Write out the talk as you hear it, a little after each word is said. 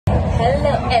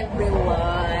Hello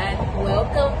everyone,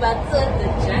 welcome back to the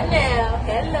channel.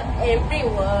 Hello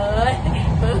everyone,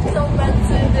 welcome back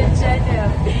to the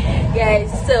channel. Guys,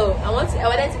 so I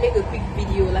wanted to make a quick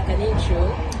video, like an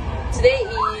intro. Today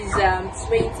is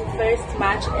 21st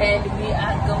March and we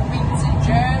are going to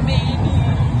Germany.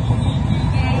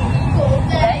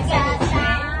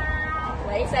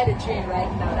 We're inside the train right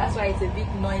now, that's why it's a bit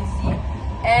noisy.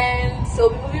 And so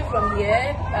we're moving from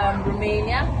here,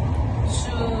 Romania,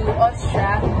 to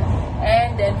Austria,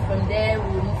 and then from there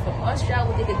we'll move from Austria,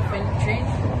 we'll take a different train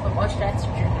from Austria to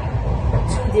Germany.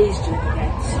 2 days journey,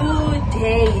 guys. 2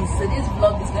 days. So this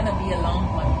vlog is gonna be a long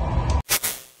one.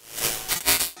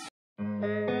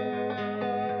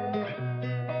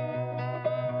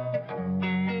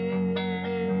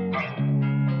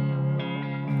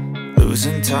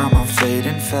 Losing time, I'm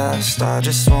fading fast. I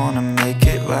just wanna make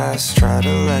it last. Try to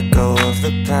let go of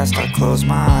the past. I close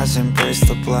my eyes, embrace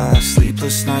the blast.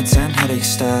 Sleepless nights and headache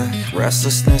stack.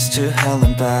 Restlessness to hell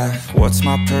and back. What's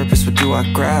my purpose? What do I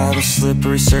grab? A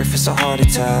slippery surface, a heart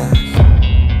attack.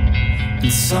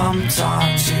 And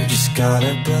sometimes you just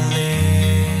gotta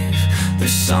believe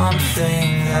there's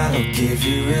something that'll give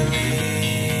you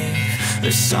relief.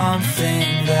 There's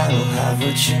something that'll have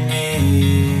what you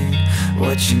need.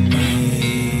 What you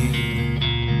need.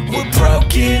 We're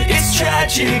broken, it's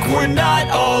tragic. We're not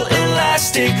all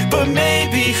elastic, but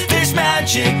maybe there's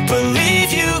magic.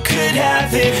 Believe you could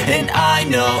have it. And I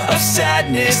know of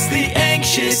sadness, the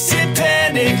anxious and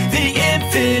panic, the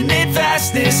infinite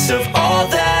vastness of all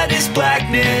that is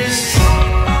blackness.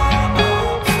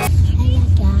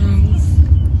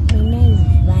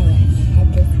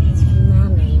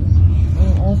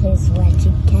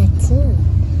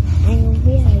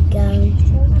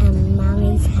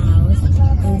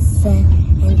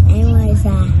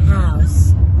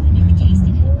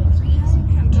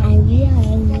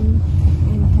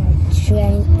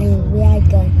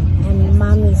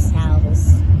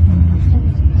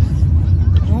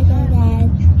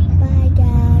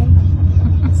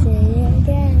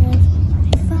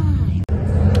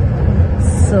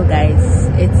 So guys,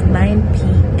 it's 9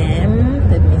 p.m.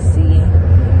 Let me see,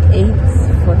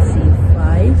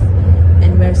 8:45,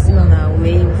 and we're still on our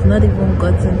way. We've not even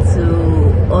gotten to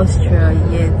Austria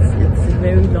yet. It's a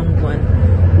very long one.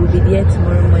 We'll be there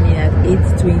tomorrow morning at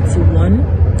 8:21.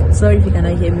 Sorry if you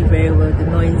cannot hear me very well, the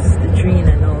noise, the train,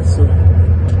 and also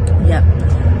yeah,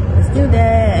 we're still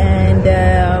there, and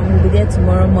we'll be there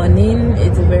tomorrow morning.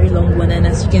 It's a very long one, and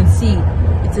as you can see,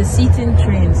 it's a seating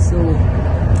train, so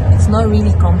it's not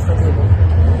really comfortable.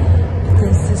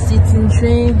 It's a sitting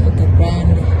train. Look at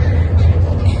that.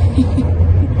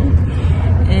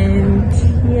 And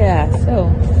yeah,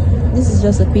 so this is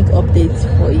just a quick update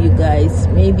for you guys.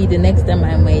 Maybe the next time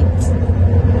I might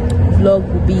vlog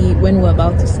will be when we're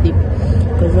about to sleep,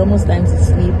 because it's almost time to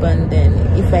sleep. And then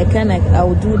if I can, I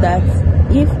will do that.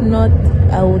 If not,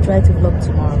 I will try to vlog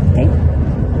tomorrow. Okay.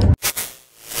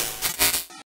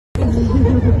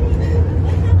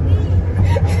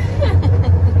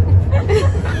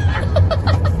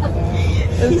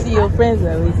 Let's see, your friends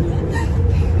are with you.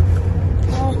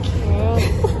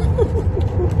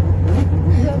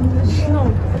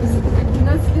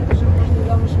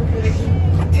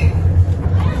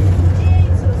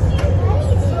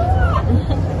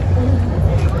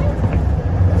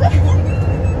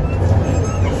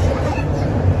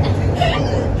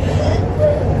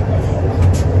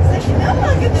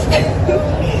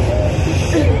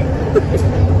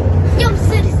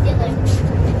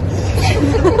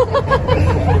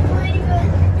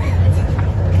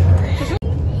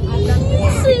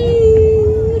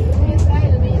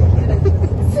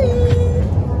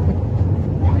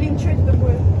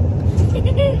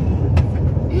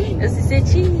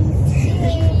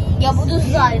 Я буду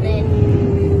сзади.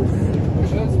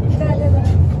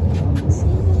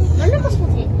 Можно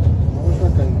посмотреть? Можно,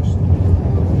 конечно.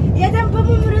 Я там,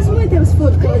 по-моему, размытым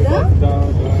сфоткала, да? Да,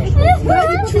 да.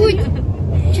 Чуть-чуть.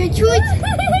 Чуть-чуть.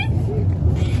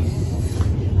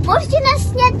 Можете нас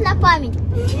снять на память?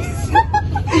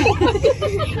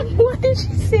 What did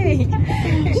she say?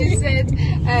 She said,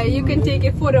 you can take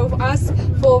a photo of us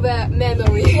for the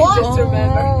memory. Just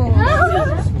remember.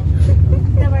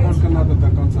 Только надо до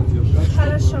конца держать.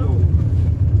 Хорошо.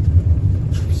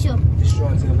 Все. Еще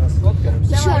один раз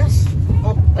сфоткаемся. Еще раз.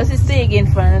 Let's stay again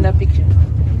for another picture.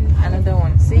 Another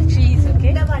one. Say cheese,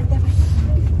 okay? Давай, давай.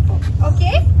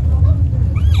 Окей?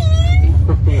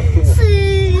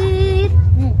 Сыр.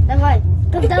 Давай.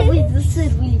 Когда будет за сыр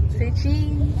вылить? Say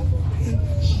cheese.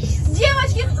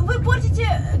 Девочки, вы портите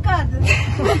кадр.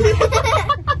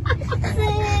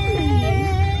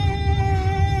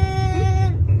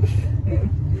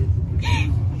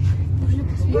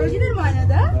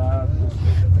 да?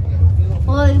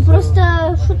 Ой,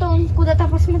 просто что-то он куда-то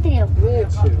посмотрел.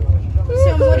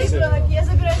 Все, мой ребенок, я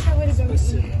забираю своего ребенка.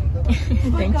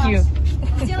 Thank you.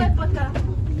 Сделай пока.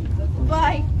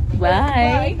 Bye.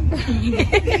 Bye.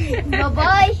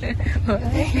 Бай-бай.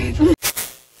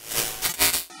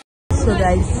 So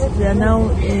guys, we are now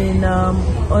in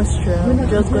Austria. We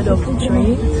just got off the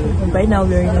train. Right now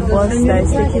we are in a bus that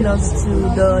is taking us to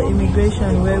the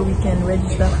immigration where we can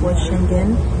register for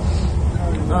Schengen.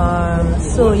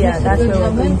 So yeah, that's where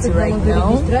we're going to right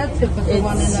now.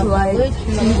 It's like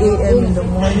 3 a.m. in the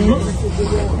morning,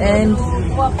 and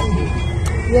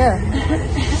yeah,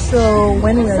 so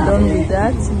when we are done with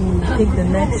that, we'll take the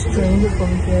next train from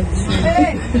here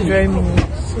to Germany.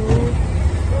 So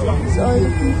all the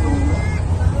people.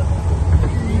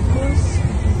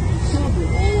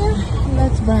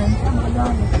 That's bad.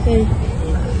 Hey,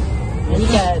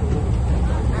 look at.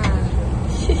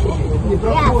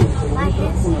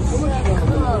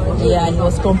 Yeah, he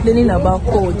was complaining about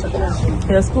cold.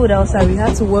 It was cold outside. We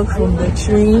had to walk from the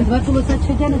train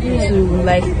to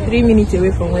like 3 minutes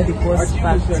away from where the bus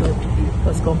parked. So he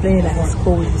was complaining that it's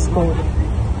cold,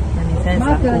 and his hands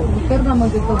are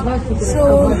cold.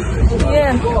 So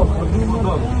yeah.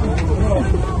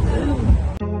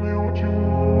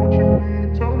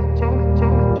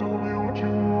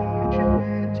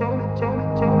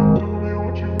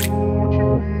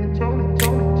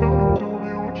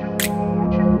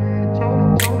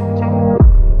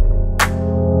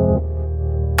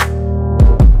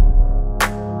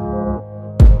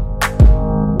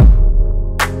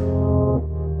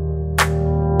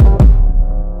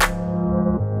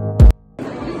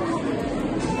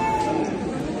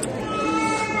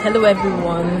 Hello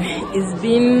everyone, it's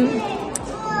been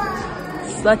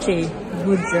such a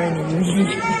good journey really.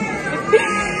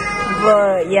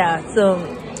 But yeah, so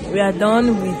we are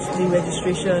done with the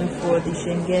registration for the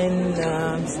Schengen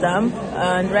stamp,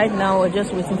 and right now we're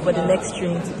just waiting for the next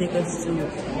train to take us to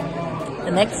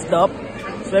the next stop.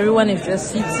 So everyone is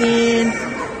just sitting,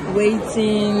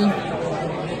 waiting,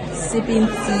 sipping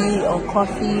tea or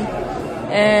coffee,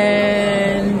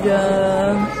 and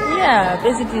yeah,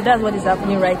 basically that's what is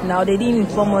happening right now. They didn't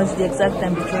inform us the exact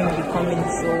time the train will be coming,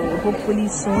 so hopefully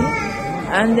soon,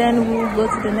 and then we'll go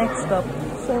to the next stop.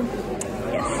 So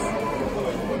yes.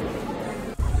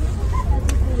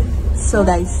 So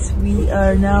guys, we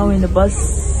are now in the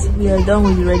bus. We are done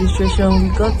with the registration. We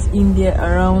got in there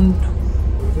around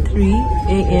 3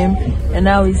 a.m. and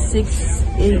now it's 6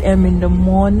 a.m. in the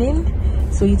morning.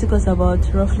 So it took us about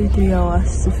roughly 3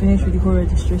 hours to finish with the whole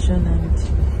registration,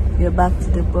 and we are back to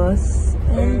the bus.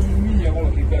 And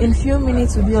in a few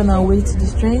minutes we'll be on our way to the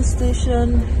train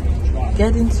station,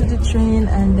 get into the train,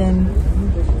 and then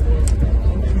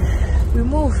we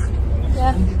move.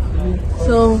 Yeah.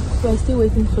 So we're still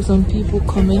waiting for some people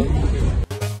coming.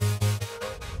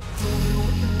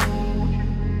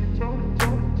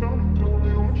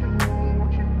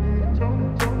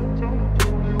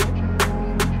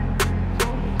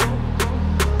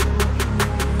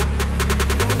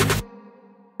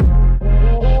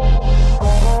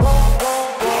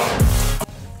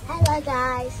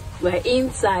 We're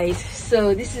inside,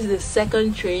 so this is the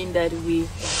second train that we've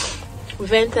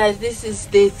entered. This is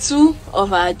day 2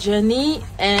 of our journey,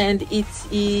 and it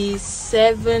is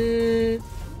 7 or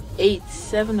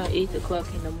 8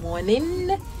 o'clock in the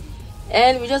morning,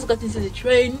 and we just got into the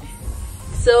train.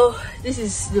 So this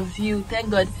is the view. Thank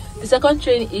God the second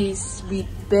train is with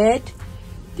bed.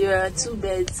 There are 2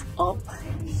 beds up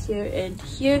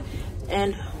here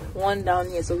and one down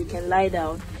here, so we can lie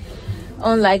down,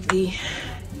 unlike the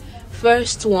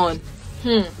first one.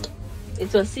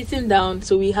 It was sitting down,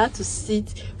 so we had to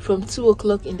sit from 2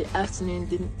 o'clock in the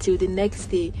afternoon till the next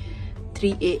day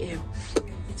 3 a.m.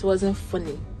 It wasn't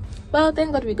funny. Well,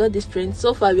 thank God we got this train.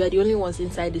 So far we are the only ones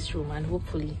inside this room, and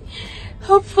hopefully it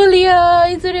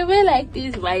will remain like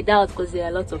this. But I doubt, because there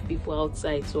are lots of people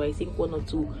outside, so I think 1 or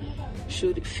 2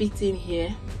 should fit in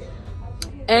here.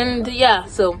 And yeah,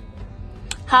 so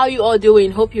how you all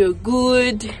doing? Hope you're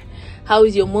good. How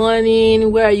is your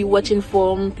morning? Where are you watching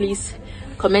from? Please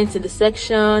comment in the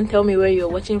section. Tell me where you're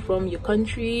watching from, your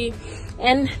country,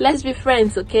 and let's be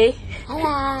friends, okay?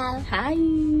 Hello. Hi.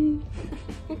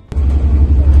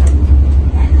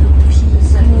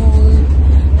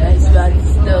 Guys, we are at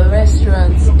the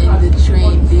restaurants in the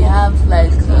train. They have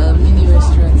like mini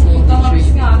restaurants here in the train.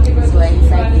 So we're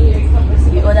inside here.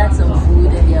 We ordered some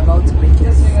food and they're about to bring it.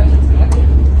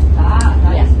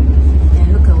 Yeah. And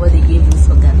look at what they gave us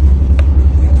for that.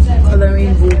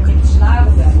 Coloring book and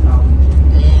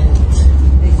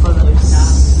colors.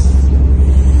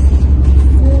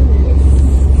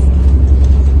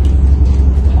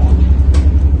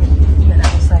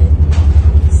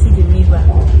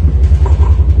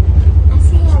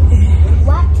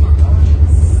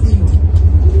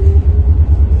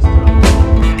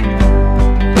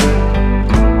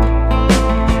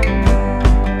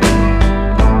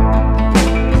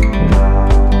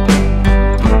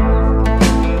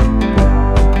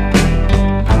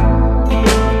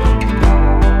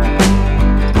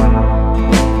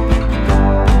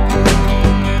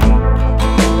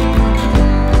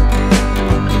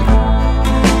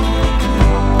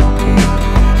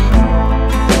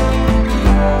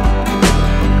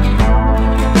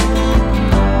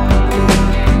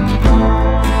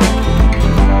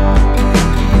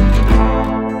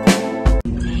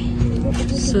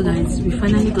 So guys, we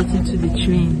finally got into the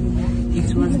train.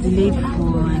 It was delayed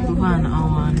for like over an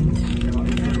hour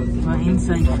and we're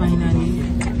inside finally.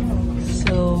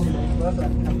 So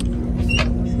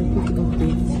it's a quick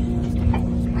update.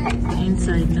 We're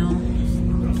inside now.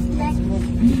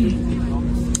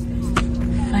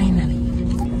 Finally.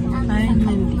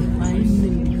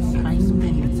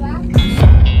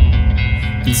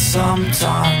 And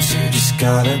sometimes you just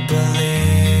gotta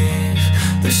believe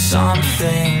there's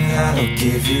something that'll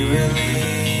give you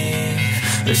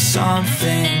relief. There's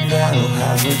something that'll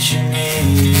have what you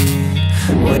need.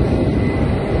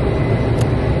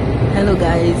 Hello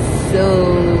guys,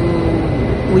 so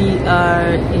we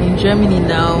are in Germany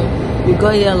now. We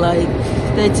got here like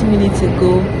 30 minutes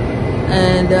ago,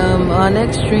 and our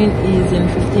next train is in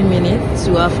 15 minutes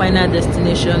to our final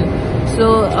destination.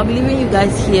 So I'll be leaving you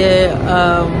guys here.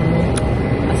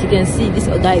 As you can see, this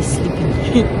guy is sleeping.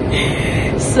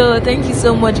 So thank you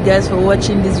so much guys for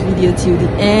watching this video till the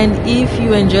end. If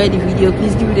you enjoyed the video,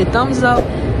 please give it a thumbs up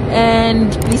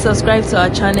and please subscribe to our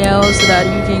channel so that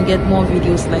you can get more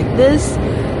videos like this.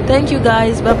 Thank you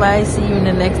guys, bye bye, see you in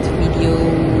the next video.